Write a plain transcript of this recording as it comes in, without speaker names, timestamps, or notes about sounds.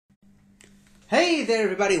Hey there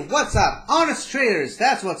everybody, what's up? Honest Trailers,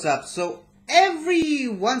 that's what's up. So every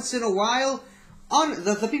once in a while,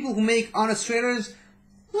 the people who make Honest Trailers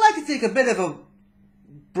like to take a bit of a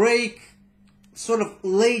break, sort of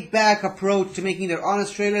laid back approach to making their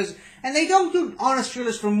Honest Trailers, and they don't do Honest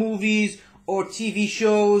Trailers for movies or TV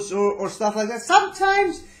shows or stuff like that.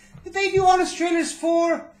 Sometimes they do Honest Trailers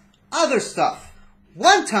for other stuff.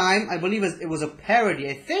 One time, I believe it was a parody,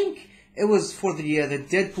 I think it was for the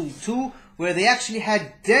Deadpool 2, where they actually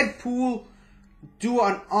had Deadpool do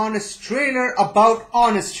an Honest Trailer about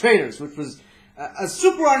Honest Trailers, which was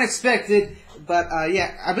super unexpected. But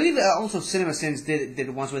yeah, I believe also CinemaSins did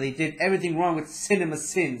it once, where they did everything wrong with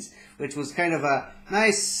CinemaSins, which was kind of a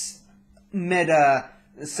nice meta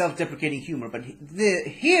self-deprecating humor. But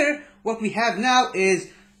here, what we have now is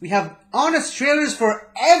we have Honest Trailers for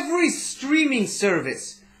every streaming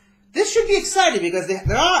service. This should be exciting because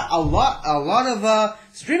there are a lot of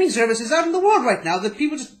streaming services out in the world right now that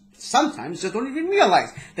people sometimes don't even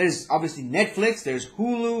realize. There's obviously Netflix, there's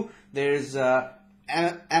Hulu, there's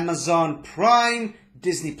Amazon Prime,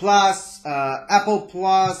 Disney Plus, Apple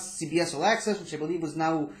Plus, CBS All Access, which I believe was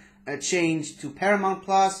now changed to Paramount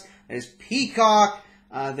Plus. There's Peacock.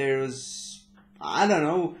 There's, I don't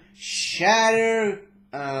know, Shatter.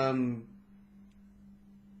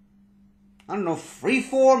 I don't know,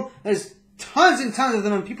 Freeform. There's tons and tons of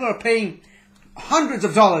them, and people are paying hundreds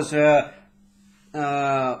of dollars a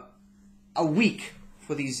week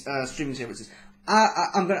for these streaming services.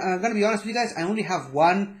 I'm gonna be honest with you guys. I only have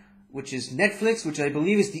one, which is Netflix, which I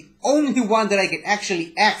believe is the only one that I can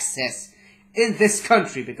actually access in this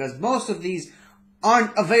country, because most of these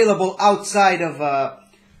aren't available outside of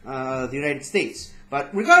the United States.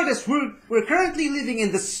 But regardless, we're currently living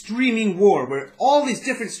in the streaming war, where all these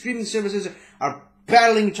different streaming services are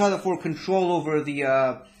battling each other for control over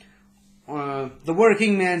the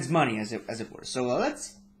working man's money, as it were. So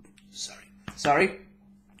let's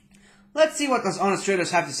see what those Honest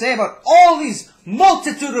Trailers have to say about all these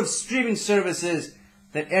multitude of streaming services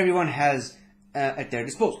that everyone has at their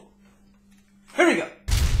disposal. Here we go.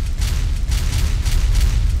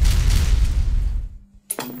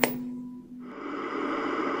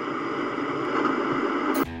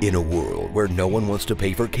 In a world where no one wants to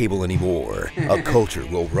pay for cable anymore, a culture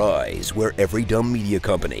will rise where every dumb media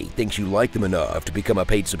company thinks you like them enough to become a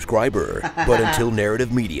paid subscriber. But until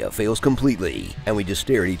narrative media fails completely and we just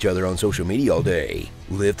stare at each other on social media all day,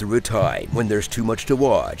 live through a time when there's too much to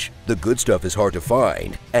watch, the good stuff is hard to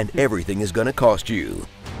find, and everything is gonna cost you.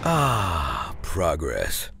 Ah,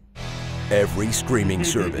 progress. Every streaming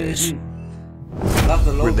service.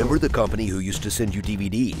 Remember the company who used to send you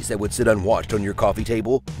DVDs that would sit unwatched on your coffee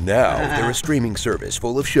table? Now they're a streaming service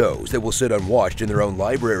full of shows that will sit unwatched in their own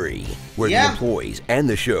library, where the employees and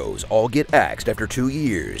the shows all get axed after 2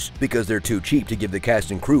 years because they're too cheap to give the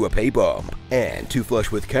cast and crew a pay bump, and too flush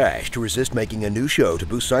with cash to resist making a new show to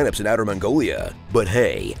boost signups in Outer Mongolia. But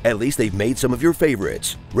hey, at least they've made some of your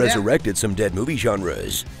favorites, resurrected some dead movie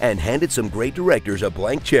genres, and handed some great directors a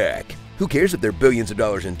blank check. Who cares if they're billions of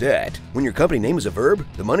dollars in debt? When your company name is a verb,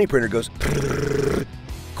 the money printer goes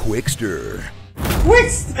Quickster.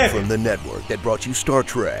 Quickster! From the network that brought you Star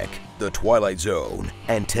Trek, The Twilight Zone,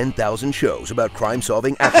 and 10,000 shows about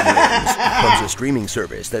crime-solving afternoons, comes a streaming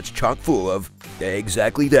service that's chock full of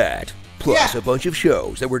exactly that. Plus a bunch of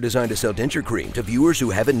shows that were designed to sell denture cream to viewers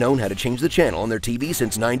who haven't known how to change the channel on their TV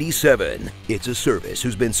since '97. It's a service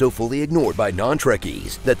who's been so fully ignored by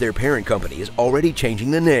non-Trekkies that their parent company is already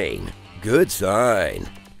changing the name. Good sign.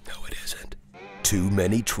 No, it isn't. Too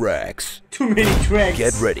many tracks. Too many tracks.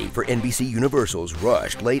 Get ready for NBC Universal's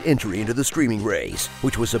rushed late entry into the streaming race,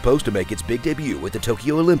 which was supposed to make its big debut at the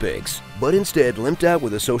Tokyo Olympics, but instead limped out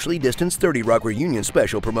with a socially distanced 30 Rock reunion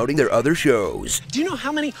special promoting their other shows. Do you know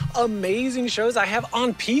how many amazing shows I have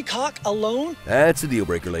on Peacock alone? That's a deal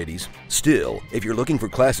breaker, ladies. Still, if you're looking for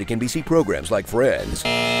classic NBC programs like Friends,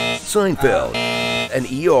 Seinfeld, and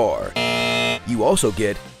ER, you also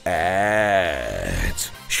get ads.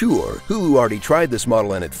 Sure, Hulu already tried this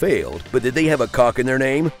model and it failed, but did they have a cock in their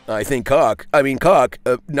name? I think cock,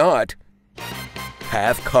 not.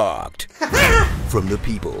 Half-cocked. From the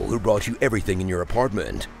people who brought you everything in your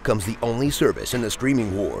apartment comes the only service in the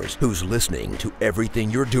streaming wars who's listening to everything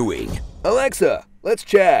you're doing. Alexa, let's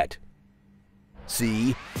chat.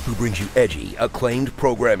 See, who brings you edgy, acclaimed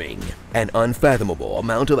programming, an unfathomable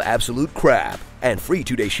amount of absolute crap, and free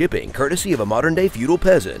 2-day shipping courtesy of a modern-day feudal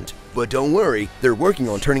peasant. But don't worry, they're working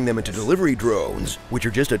on turning them into delivery drones, which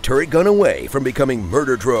are just a turret gun away from becoming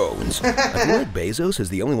murder drones. I feel like Bezos is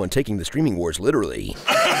the only one taking the streaming wars literally.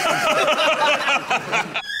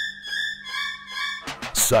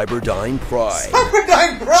 Cyberdyne Prime.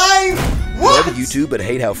 Cyberdyne Prime? What? Love YouTube but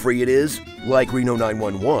hate how free it is? Like Reno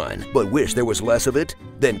 911, but wish there was less of it?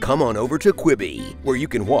 Then come on over to Quibi, where you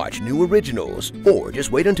can watch new originals, or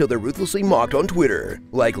just wait until they're ruthlessly mocked on Twitter,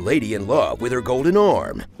 like Lady in Love with her golden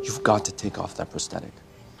arm. You've got to take off that prosthetic.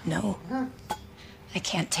 No. I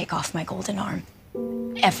can't take off my golden arm.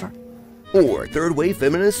 Ever. Or third wave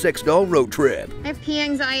feminist sex doll road trip. I have pee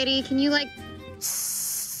anxiety. Can you, like...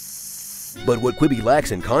 But what Quibi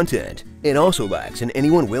lacks in content, it also lacks in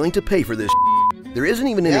anyone willing to pay for this. There isn't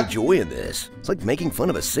even any joy in this. It's like making fun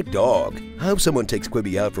of a sick dog. I hope someone takes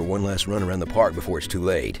Quibi out for one last run around the park before it's too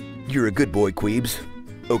late. You're a good boy, Queebs.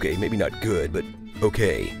 Okay, maybe not good, but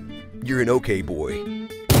okay. You're an okay boy.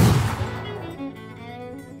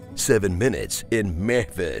 7 minutes in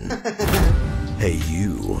Mehvin. Hey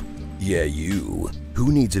you. Yeah you.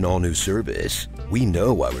 Who needs an all-new service? We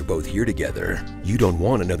know why we're both here together. You don't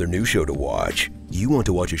want another new show to watch. You want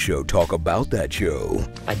to watch a show talk about that show.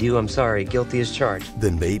 I do, I'm sorry. Guilty as charged.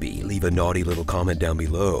 Then maybe leave a naughty little comment down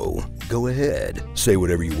below. Go ahead, say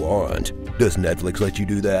whatever you want. Does Netflix let you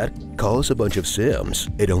do that? Call us a bunch of Sims.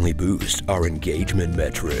 It only boosts our engagement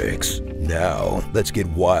metrics. Now, let's get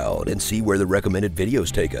wild and see where the recommended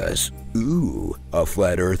videos take us. Ooh, a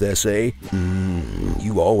flat earth essay?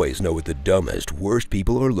 You always know what the dumbest, worst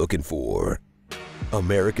people are looking for.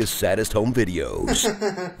 America's saddest home videos.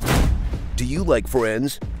 Do you like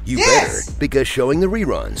Friends? You better, because showing the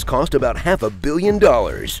reruns cost about $500 million.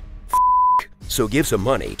 So give some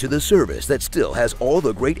money to the service that still has all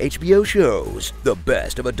the great HBO shows, the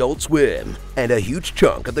best of Adult Swim, and a huge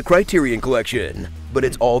chunk of the Criterion Collection. But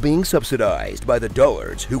it's all being subsidized by the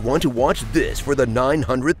dullards who want to watch this for the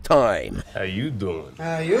 900th time. How you doing?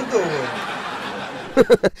 How you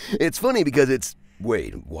doing? It's funny because it's...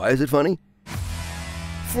 Wait, why is it funny?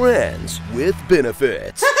 Friends with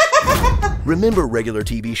benefits. Remember regular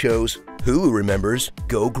TV shows? Hulu remembers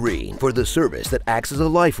Go Green for the service that acts as a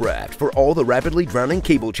life raft for all the rapidly drowning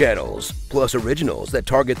cable channels, plus originals that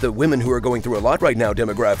target the women who are going through a lot right now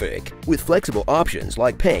demographic, with flexible options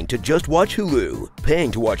like paying to just watch Hulu,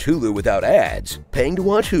 paying to watch Hulu without ads, paying to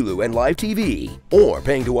watch Hulu and live TV, or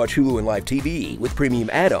paying to watch Hulu and live TV with premium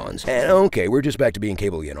add-ons. And okay, we're just back to being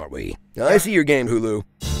cable again, aren't we? I see your game, Hulu.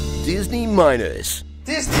 Disney Minus.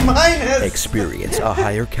 Disney Minus! Experience a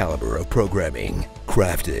higher caliber of programming,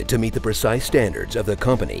 crafted to meet the precise standards of the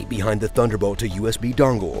company behind the Thunderbolt to USB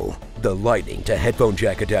dongle, the Lightning to headphone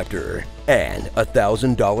jack adapter, and a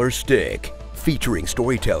 $1,000 stick, featuring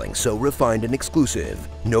storytelling so refined and exclusive,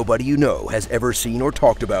 nobody you know has ever seen or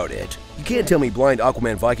talked about it. You can't tell me Blind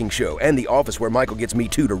Aquaman Viking Show and The Office Where Michael Gets Me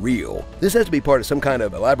Too to real. This has to be part of some kind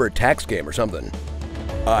of elaborate tax scam or something.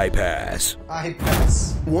 iPass.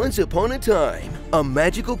 iPass. Once upon a time, a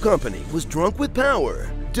magical company was drunk with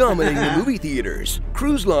power, dominating the movie theaters,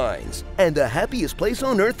 cruise lines, and the happiest place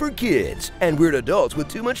on earth for kids and weird adults with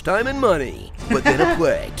too much time and money. But then a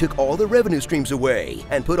plague took all the revenue streams away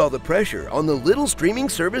and put all the pressure on the little streaming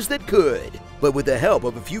service that could. But with the help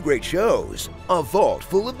of a few great shows, a vault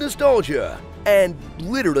full of nostalgia, and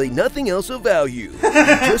literally nothing else of value, you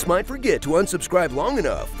just might forget to unsubscribe long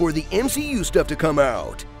enough for the MCU stuff to come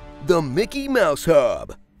out. The Mickey Mouse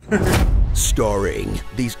Hub. Starring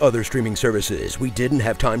these other streaming services we didn't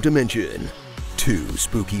have time to mention. Too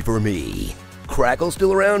spooky for me. Crackle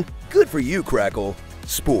still around? Good for you, Crackle.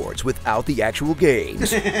 Sports without the actual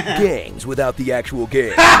games. Games without the actual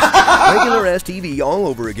games. Regular ass TV all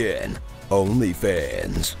over again.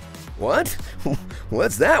 OnlyFans. What?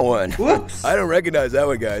 What's that one? Whoops. I don't recognize that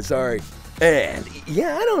one, guys. Sorry. And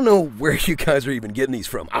yeah, I don't know where you guys are even getting these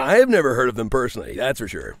from. I've never heard of them personally, that's for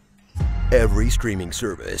sure. Every streaming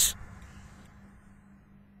service.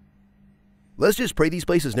 Let's just pray these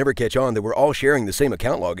places never catch on that we're all sharing the same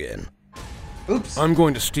account login. Oops. I'm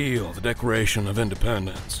going to steal the Declaration of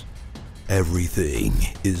Independence. Everything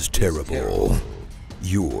is terrible.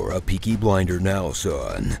 You're a Peaky Blinder now,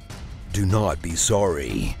 son. Do not be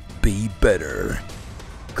sorry. Be better.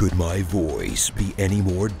 Could my voice be any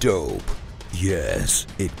more dope? Yes,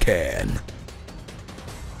 it can.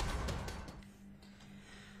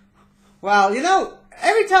 Well, you know,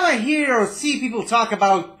 every time I hear or see people talk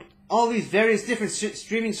about all these various different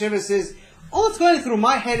streaming services, all that's going through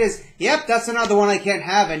my head is, yep, that's another one I can't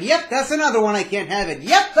have, and yep, that's another one I can't have, and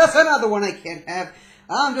yep, that's another one I can't have.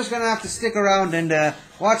 I'm just going to have to stick around and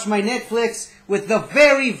watch my Netflix with the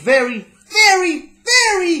very, very, very,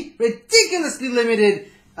 very ridiculously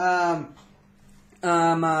limited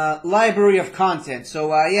library of content.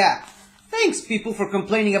 So, yeah, thanks, people, for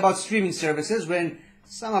complaining about streaming services when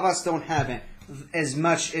some of us don't have it as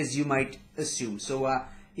much as you might assume. So,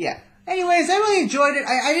 yeah. Anyways, I really enjoyed it.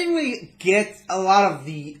 I didn't really get a lot of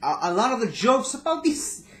the jokes about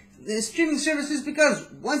these streaming services because,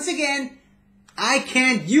 once again, I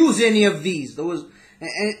can't use any of these.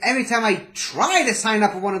 And every time I try to sign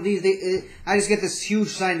up for one of these, I just get this huge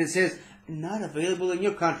sign that says, not available in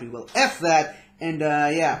your country. Well, F that. And,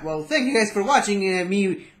 yeah, well, thank you guys for watching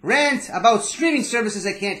me rant about streaming services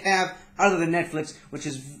I can't have other than Netflix, which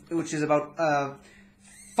is about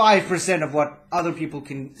 5% of what other people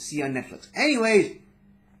can see on Netflix. Anyways,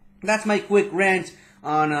 that's my quick rant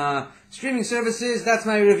on streaming services. That's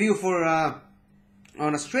my review for on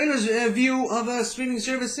Australia's view of streaming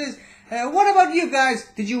services. What about you guys?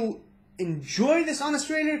 Did you enjoy this Honest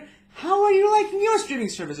Trailer? How are you liking your streaming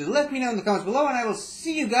services? Let me know in the comments below, and I will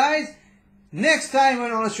see you guys next time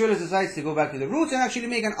when Honest Trailer decides to go back to the roots and actually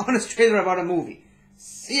make an honest trailer about a movie.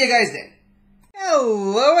 See you guys then.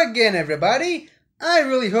 Hello again, everybody. I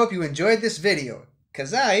really hope you enjoyed this video,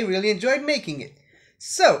 because I really enjoyed making it.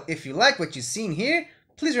 So, if you like what you've seen here,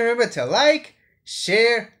 please remember to like,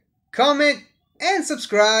 share, comment, and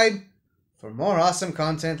subscribe for more awesome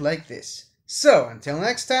content like this. So, until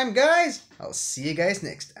next time, guys, I'll see you guys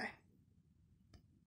next time.